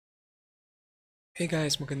Hey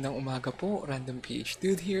guys, magandang umaga po.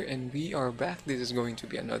 RandomPHDude here and we are back. This is going to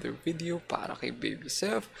be another video para kay Baby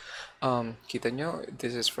Zeph. Kita nyo,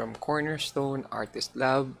 this is from Cornerstone Artist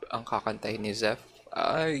Lab. Ang kakantahin ni Zeph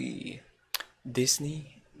ay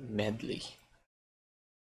Disney Medley.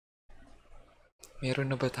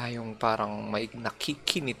 Meron na ba tayong parang may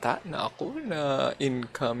nakikinita na ako na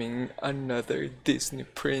incoming another Disney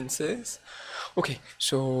princess? Okay,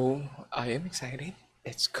 so I am excited.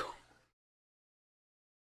 Let's go.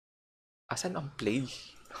 Asan ang play?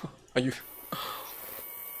 Ayun.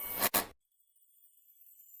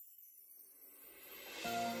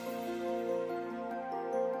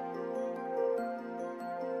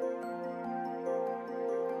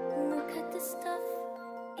 Look at the stuff,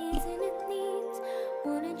 isn't it neat?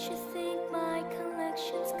 Wouldn't you think my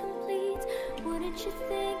collection's complete? Wouldn't you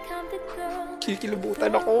think I'm the girl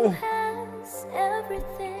Kikilabutan ako. who has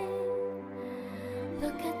everything?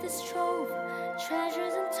 Look at this trove,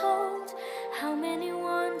 treasures untold. How many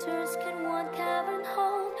wonders can one cavern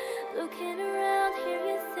hold? Looking around here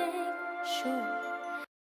you think, sure.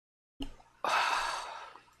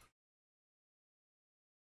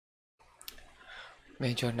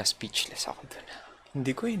 Medyo na-speechless ako dun.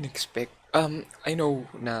 Hindi ko in-expect. I know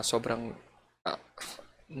na sobrang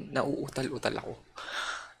nauutal-utal ako.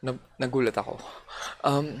 Nagulat ako.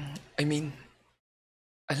 I mean,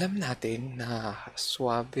 alam natin na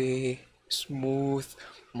suabe, smooth,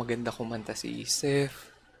 maganda kumanta si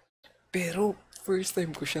Zeph. Pero first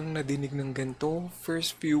time ko siyang nadinig ng ganito.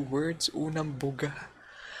 First few words, unang buga.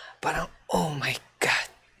 Parang, oh my God!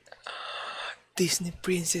 Disney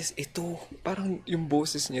princess ito. Parang yung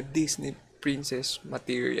boses niya, Disney princess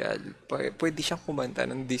material. Pwede siyang kumanta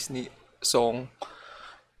ng Disney song.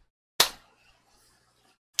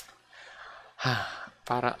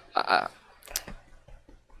 Para,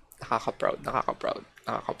 nakaka-proud.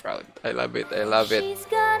 I love it. She's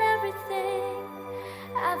got everything.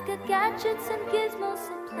 I've got gadgets and gizmos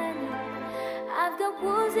aplenty. I've got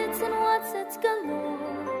woozits and whatsits galore.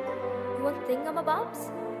 One thing I'm a bobs.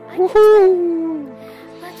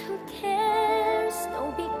 But who cares?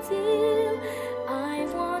 No big deal. I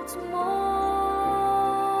want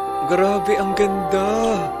more. Grabe, ang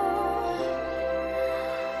ganda!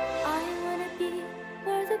 I wanna be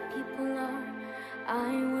where the people are.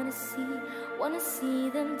 I wanna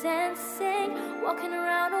see them dancing, walking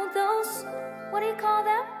around all those, what do you call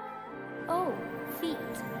them? Oh, feet.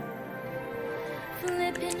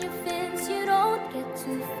 Flipping your fins, you don't get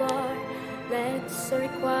too far. Legs are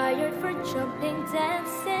required for jumping,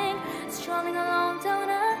 dancing, strolling along down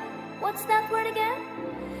a, what's that word again?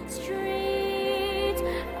 Street,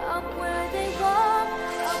 up where they walk,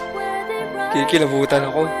 up where they run,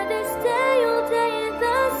 Kikilabutan ako. where they stay all day in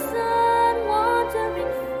the sun,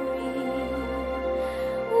 wandering free.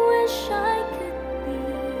 Wish I could be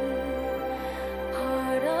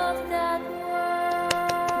part of that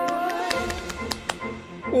world.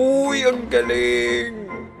 Uy, ang galing!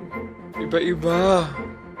 Iba-iba.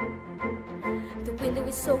 The window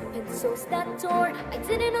is open, so's that door. I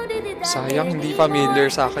didn't know they did that. Sayang, hindi familiar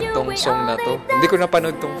sa akin tong song na to. Hindi ko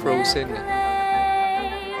napanood tong Frozen.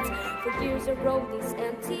 For years I rode these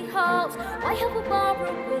empty halls. I have a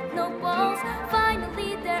ballroom with no walls.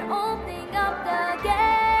 Finally they're opening up the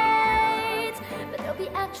gates. But there'll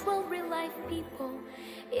be actual real life people.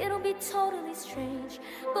 It'll be totally strange.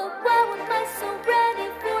 But why am I so ready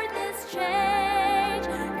for this change?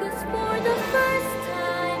 'Cause for the first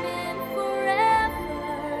time in forever,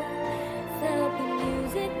 there'll be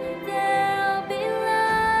music, there'll be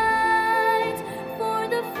light. For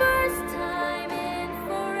the first time in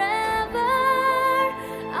forever,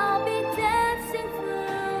 I'll be dancing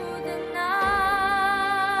through the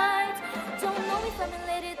night. Don't know if I'm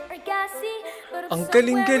elated or gassy, but I'm Ang somewhere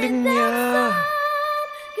galing-galing in that niya. zone.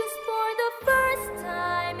 'Cause for the first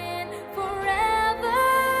time in forever,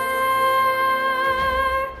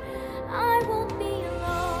 I won't be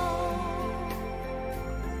alone.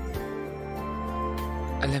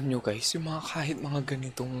 Alam nyo guys, yung kahit mga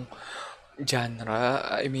ganitong genre,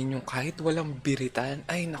 I mean yung kahit walang biritan,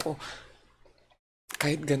 ay nako,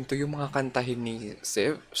 kahit ganito yung mga kantahin ni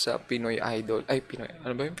Zeph sa Pinoy Idol,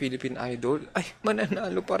 ano ba yung Philippine Idol, ay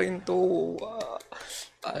mananalo pa rin to.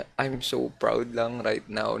 I'm so proud lang right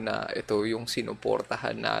now na ito yung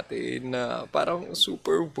sinuportahan natin na parang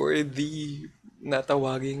super worthy na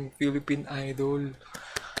tawaging Philippine Idol.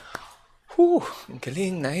 Whew, ang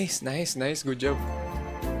galing, nice, good job.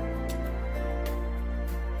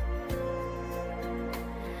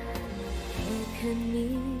 Look at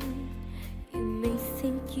me, you may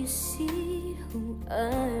think you see who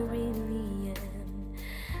I really am,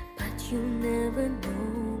 but you'll never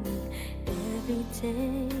know me. Every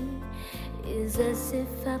say is as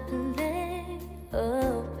if I play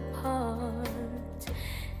a part.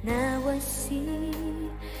 Now I see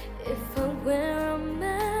if I wear a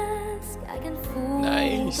mask, I can fool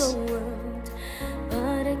the world,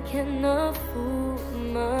 but I cannot fool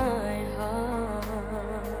my heart.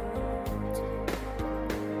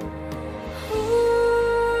 Who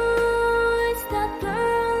is that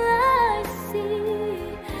girl I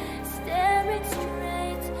see staring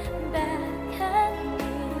straight back at me?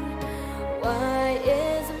 Why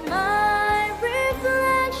is my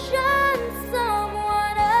reflection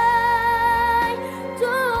someone I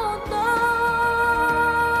don't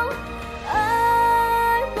know?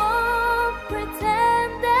 I won't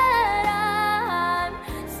pretend that I'm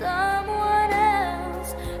someone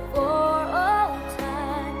else for all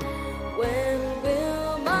time. When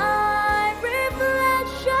will my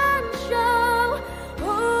reflection show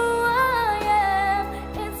who I am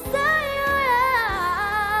inside?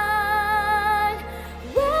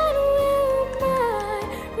 When will my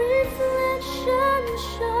reflection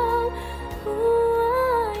show who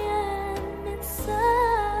I am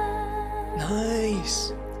inside?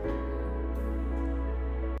 Nice!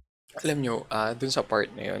 Alam nyo, dun sa part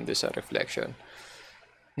na yun, dun sa reflection,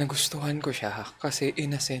 nagustuhan ko siya kasi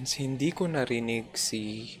in a sense, hindi ko narinig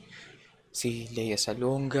si Lea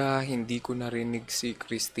Salonga, hindi ko narinig si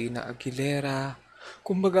Christina Aguilera.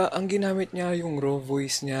 Kumbaga, ang ginamit niya, yung raw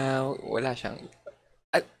voice niya, wala siyang...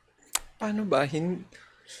 paano ba?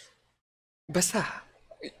 Basta,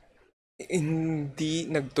 hindi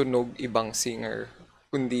nagtunog ibang singer,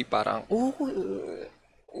 kundi parang,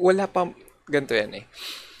 wala pa, ganito yan eh.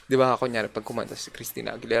 Di ba, kunyari, pag kumanta si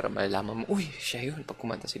Christina Aguilera, malalaman mo, uy, siya yun. Pag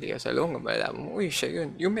kumanta si Lea Salonga, malalaman mo, uy, siya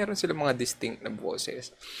yun. Yung meron sila mga distinct na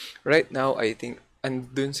boses. Right now, I think,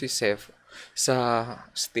 andun si Seth sa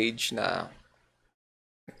stage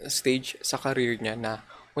sa career niya na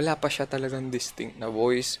wala pa siya talagang distinct na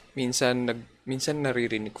voice. Minsan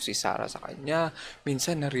naririnig ko si Sarah sa kanya,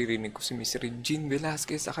 minsan naririnig ko si Miss Regine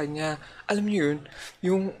Velasquez sa kanya. Alam niyo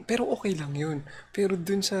yun, pero okay lang yun. Pero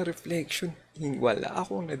dun sa reflection, wala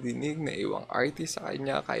akong nadinig na ibang artist sa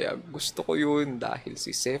kanya, kaya gusto ko yun dahil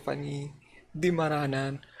si Zephanie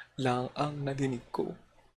Dimaranan lang ang nadinig ko.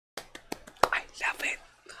 I love it!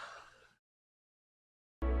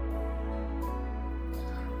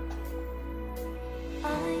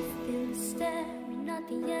 I've been staring at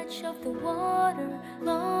the edge of the water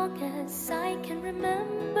long as I can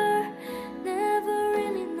remember, never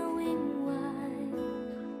really knowing why.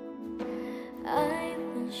 I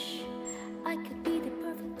wish I could be the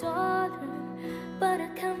perfect daughter, but I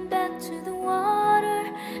come back to the water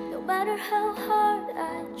no matter how hard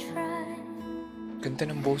I try. Ganda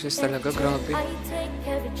ng boses talaga, grabe. I take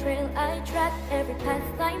every trail I track, every path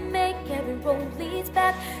I make, every road leads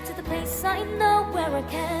back to the place I know where I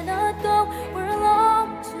cannot go, where I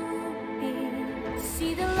long to be.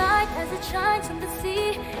 See the light as it shines on the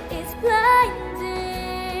sea, it's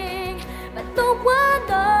blinding, but no one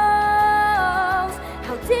knows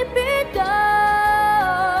how deep it goes.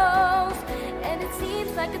 And it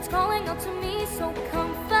seems like it's calling out to me, so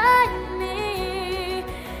come find me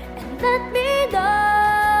and let me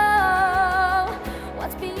know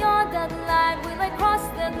what's beyond that line. Will I cross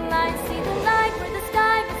that line? See the light where the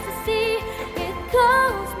sky meets the sea. It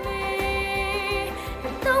calls me,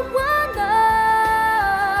 and no one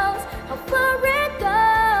knows how far it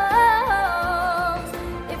goes.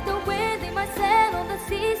 If the wind in my sail on the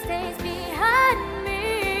sea stays behind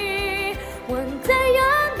me, one day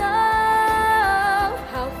I'll know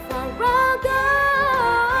how far I'll go.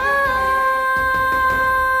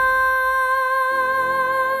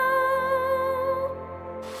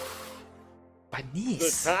 The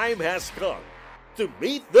Panis! time has come to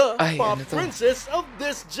meet the Ay, pop ano to? princess of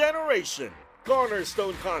this generation.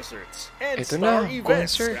 Cornerstone Concerts and Ito Star na,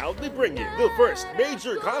 Events concert. proudly bring you the first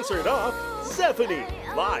major concert of Zephanie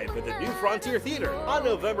live at the New Frontier Theater on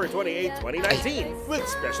November 28, 2019 with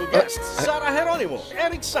special guests Sara Geronimo,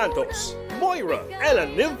 Eric Santos, Moira, Ella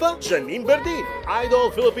Nympha, Janine Berdin,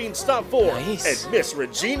 Idol Philippines Top 4, Nice. and Miss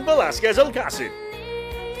Regine Velasquez Alcacid.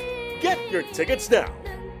 Get your tickets now.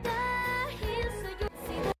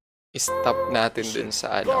 Stop natin dun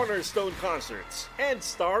sa ano. Cornerstone Concerts and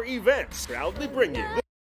Star Events proudly bring you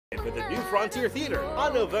live at the New Frontier Theater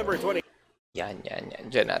on November 20. Yan.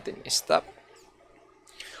 Diyan natin stop.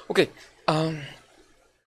 Okay. Ang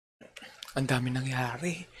dami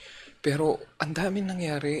nangyari. Pero ang dami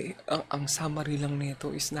nangyari. Ang summary lang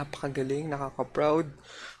nito is napakagaling, nakaka-proud.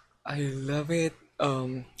 I love it.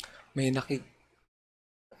 May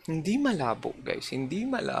hindi malabo, guys. Hindi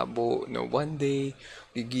malabo na one day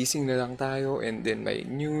gigising na lang tayo and then may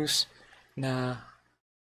news na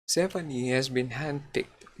Zephanie has been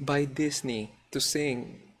handpicked by Disney to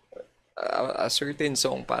sing a certain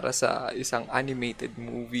song para sa isang animated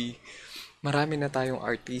movie. Marami na tayong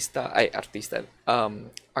artist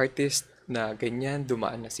na ganyan.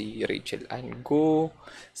 Dumaan na si Rachel Ann Go,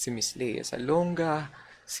 si Miss Leia Salonga,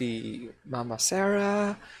 si Mama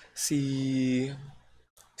Sarah, si,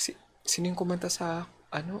 sino yung kumanta sa,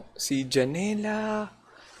 si Janela.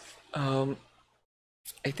 Um,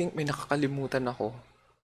 I think may nakakalimutan ako.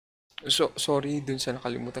 So, sorry dun sa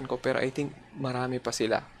nakalimutan ko, pero I think marami pa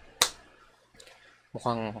sila.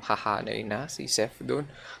 Mukhang hahanay na si Seth doon.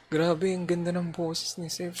 Grabe, ang ganda ng boses ni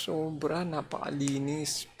Seth. Sobra,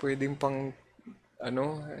 napakalinis. Pwedeng pang,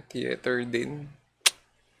 theater din.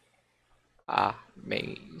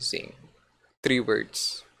 Amazing. 3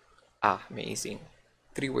 words. Amazing.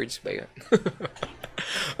 3 words ba yun?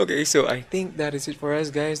 Okay, so I think that is it for us,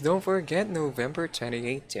 guys. Don't forget, November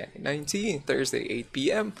 28, 2019, Thursday, 8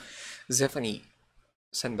 p.m. Zephanie.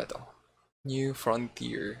 San ba to? New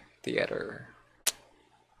Frontier Theater.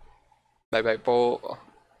 Bye-bye po.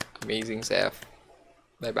 Amazing, Zeph.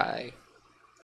 Bye-bye.